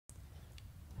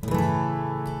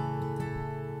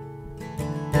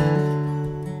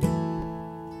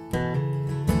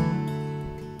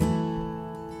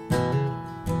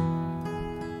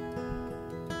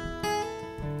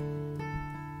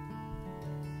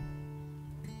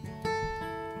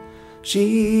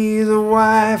She's a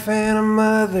wife and a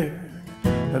mother,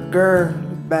 a girl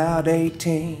about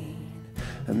 18,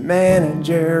 a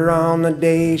manager on the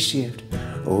day shift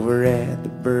over at the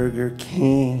Burger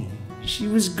King. She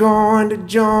was going to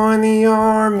join the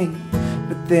army,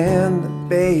 but then the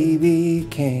baby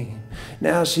came.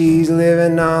 Now she's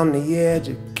living on the edge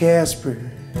of Casper,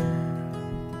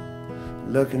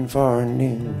 looking for a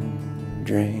new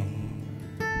dream.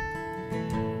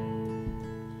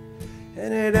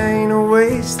 And it ain't a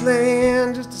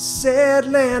wasteland, just a sad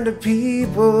land of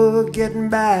people getting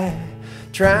by,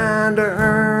 trying to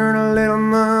earn a little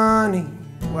money,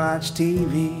 watch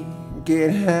TV,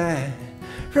 get high.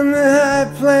 From the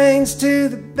high plains to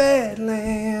the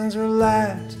badlands where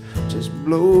life's just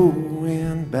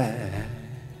blowing by,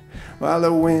 while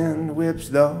the wind whips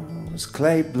those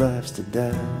clay bluffs to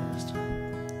dust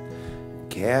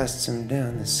and casts them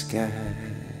down the sky.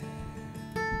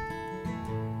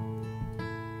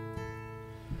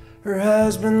 Her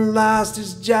husband lost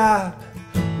his job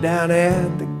down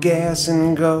at the Gas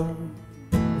and Go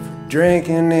for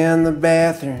drinking in the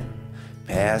bathroom,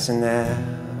 passing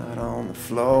out on the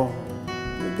floor.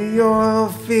 The oil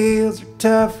fields are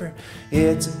tougher,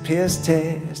 it's a piss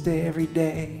test every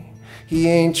day. He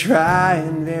ain't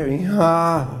trying very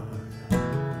hard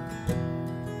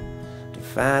to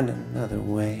find another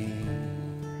way.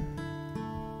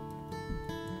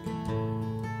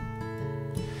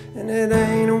 And it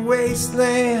ain't a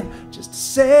wasteland, just a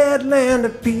sad land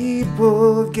of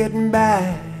people getting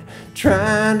by,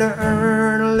 trying to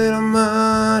earn a little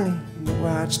money,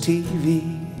 watch TV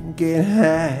and get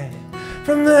high.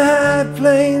 From the high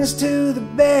plains to the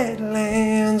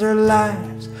badlands where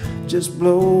life's just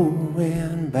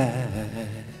blowing by,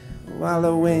 while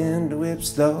the wind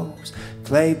whips those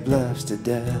clay bluffs to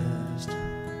dust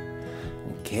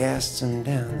and casts them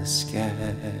down the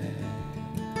sky.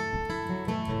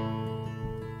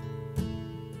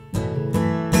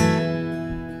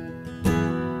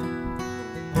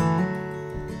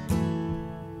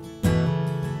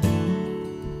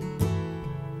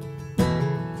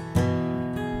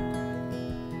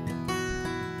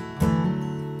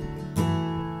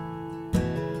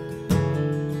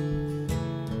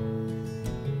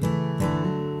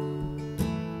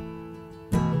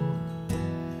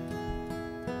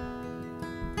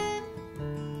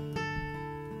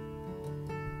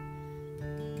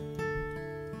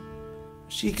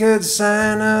 She could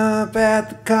sign up at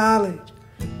the college,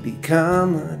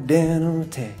 become a dental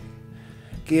tech,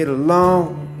 get a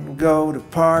loan, go to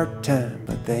part-time,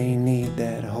 but they need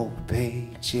that whole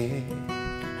paycheck.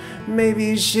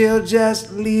 Maybe she'll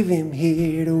just leave him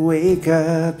here to wake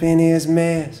up in his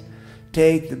mess,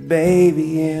 take the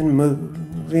baby and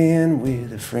move in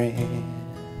with a friend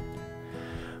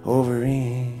over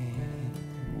in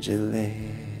Gillette.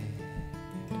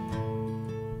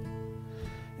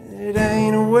 It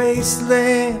ain't a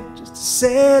wasteland, just a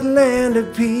sad land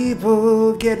of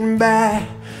people getting by,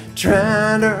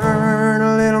 trying to earn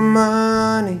a little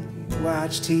money,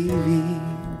 watch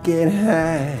TV, get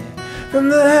high. From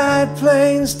the high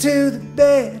plains to the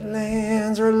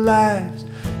badlands where life's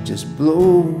just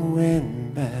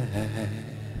blowing by,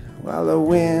 while the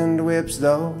wind whips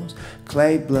those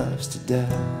clay bluffs to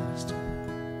dust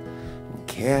and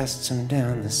casts them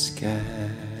down the sky.